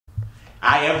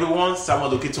Hi everyone,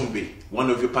 Samuel Oketumbe, one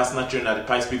of your personal trainer at the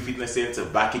Price Peak Fitness Center,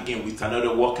 back again with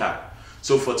another workout.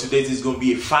 So for today, this is going to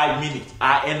be a 5-minute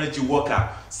high energy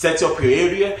workout. Set up your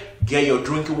area, get your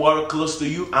drinking water close to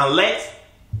you, and let's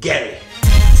get it.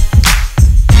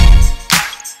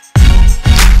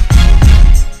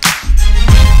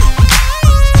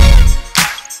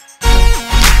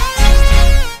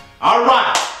 All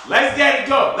right, let's get it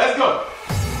go. Let's go.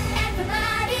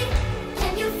 Everybody,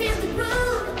 can you feel the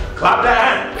groove? Clap that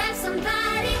hand. Grab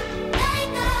somebody, let it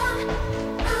go.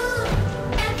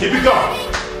 Ooh, Keep it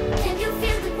going. can you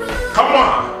feel the groove? Come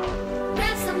on.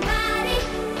 Grab somebody,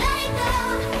 let it go.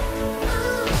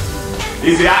 Ooh,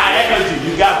 This is high energy.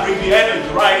 You got to bring the energy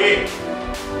right here.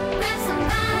 grab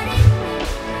somebody.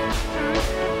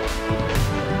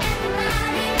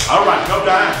 Everybody, All right, come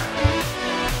down.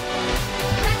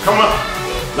 Come on.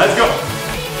 Let's go.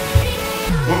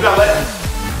 Move that leg.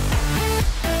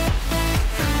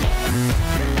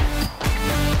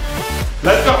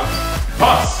 Let's go.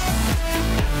 Pass.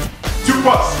 2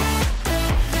 pass.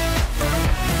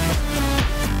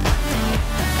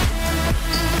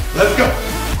 Let's go.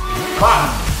 Clap.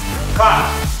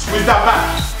 Clap. Squeeze that back.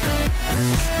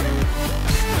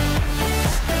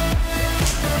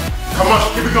 Come on.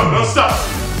 Keep it going. Don't stop.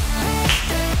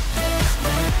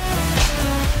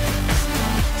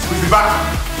 Squeeze it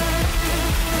back.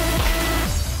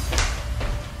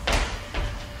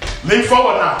 Lean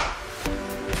forward now.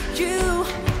 You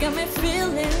got me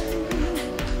feeling,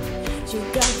 you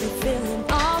got me feeling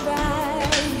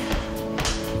alright.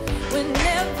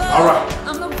 Whenever Alright.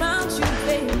 I'm around you,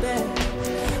 baby,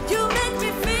 you make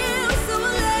me feel so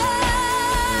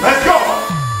alive. Let's go.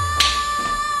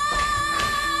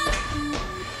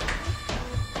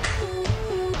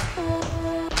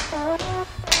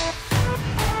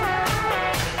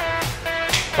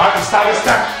 Back to stagger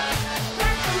step.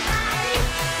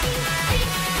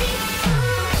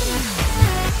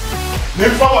 Lean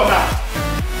forward now.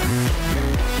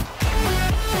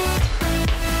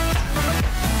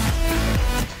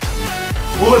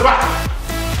 Pull it back.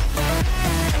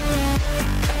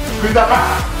 Squeeze that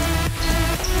back.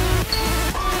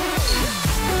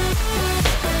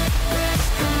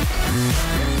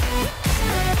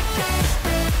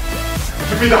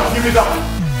 Keep it up, keep it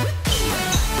up.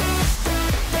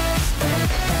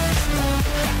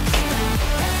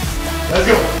 Let's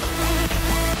go.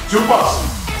 2 passes.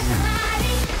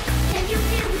 can you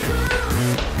feel the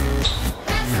groove?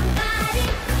 Grab somebody,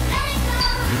 let it go.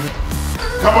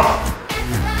 Ooh, Come on.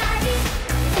 everybody,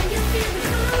 can you feel the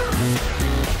groove?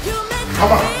 You make me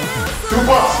Come on. feel 2 so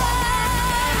passes.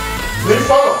 Lean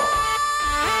forward.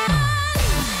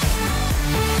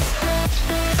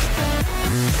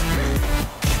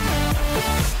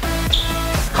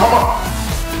 Come on.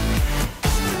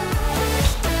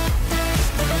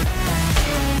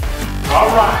 All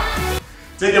right.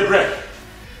 Take a break.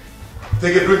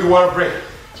 Take a drink of water break.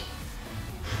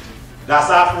 That's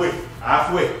halfway.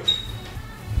 Halfway.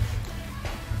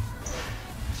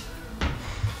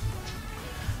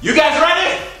 You guys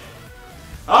ready?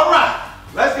 All right.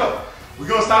 Let's go. We're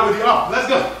going to start with the up. Let's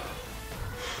go.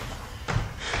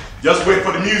 Just wait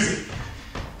for the music.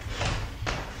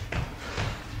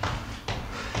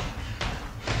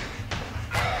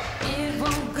 It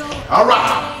won't go All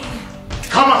right.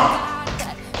 Come on.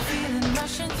 that feeling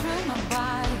rushing through my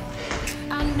body.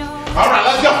 I know All right,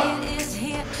 let's go. it is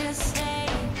here to stay.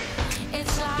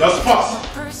 It's like Just pause.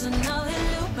 personal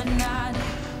Illuminati.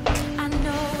 I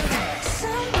know that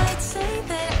some might say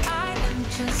that I am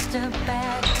just a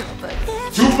bad girl, but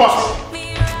if 2 you passes. treat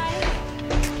me right,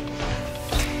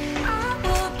 I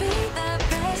will be the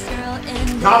best girl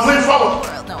in Now this lean forward.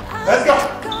 world. No, I'm Let's go.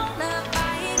 not gonna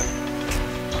fight.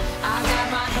 I got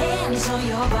my hands on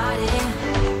your body,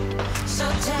 so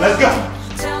Let's go.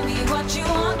 tell me what you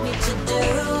want me to do.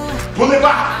 Pull it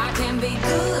back. I can be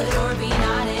good or be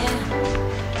naughty,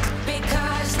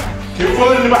 because Keep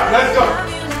pulling it back. Let's go. love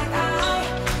you like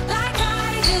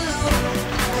I do,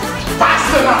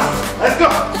 Faster now. Let's go.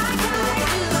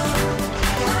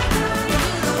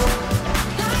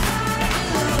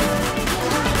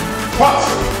 Pause.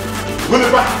 Pull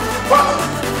it back. Pause.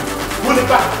 Pull it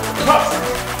back. Pause.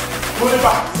 Pull it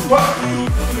back. Pause.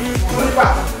 Pull it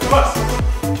back. Pause.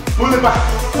 Pull it back.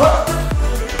 Pause.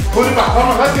 Pull it back. Come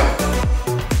on, let's go.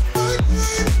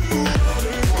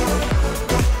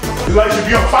 You like to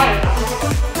be on fire now.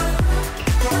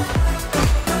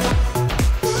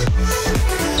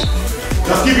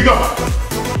 Just keep it going.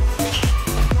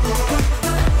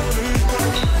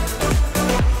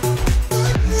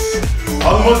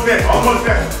 Almost there, almost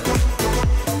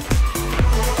there.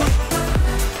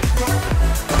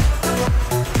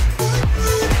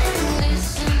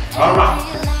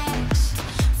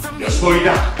 slow it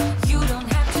down. You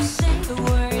don't have to say the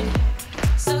word,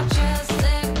 so just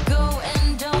let go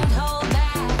and don't hold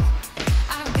back.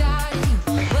 I've got you,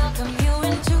 welcome you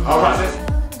into my Alright,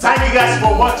 thank you guys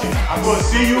for watching. I'm going to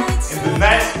see you in the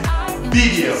next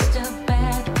video.